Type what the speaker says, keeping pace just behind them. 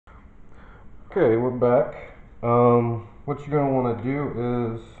Okay, we're back. What you're going to want to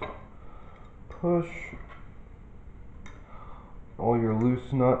do is push all your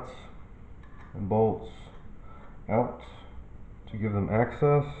loose nuts and bolts out to give them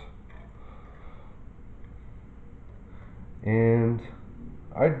access. And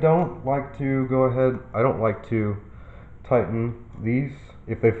I don't like to tighten these.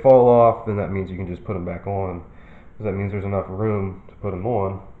 If they fall off, then that means you can just put them back on, because that means there's enough room to put them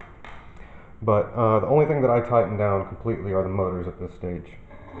on. But the only thing that I tighten down completely are the motors at this stage.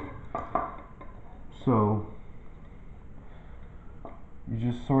 So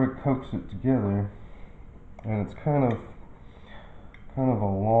you just sort of coax it together, and it's kind of a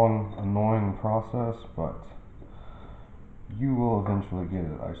long, annoying process, but you will eventually get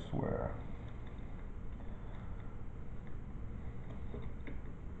it, I swear.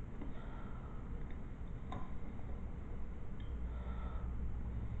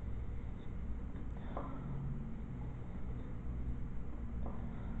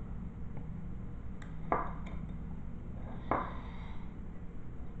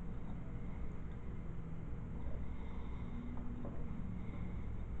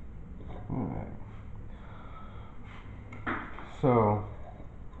 Alright. So,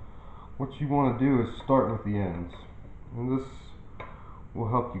 what you want to do is start with the ends. And this will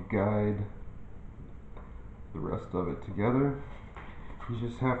help you guide the rest of it together. You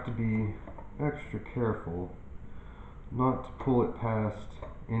just have to be extra careful not to pull it past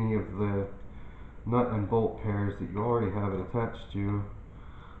any of the nut and bolt pairs that you already have it attached to,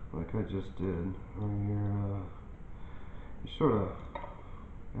 like I just did. You're sort of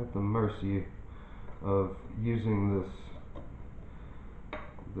at the mercy of using this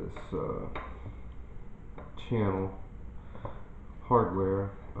channel hardware.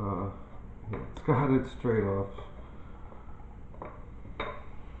 It's got it straight off.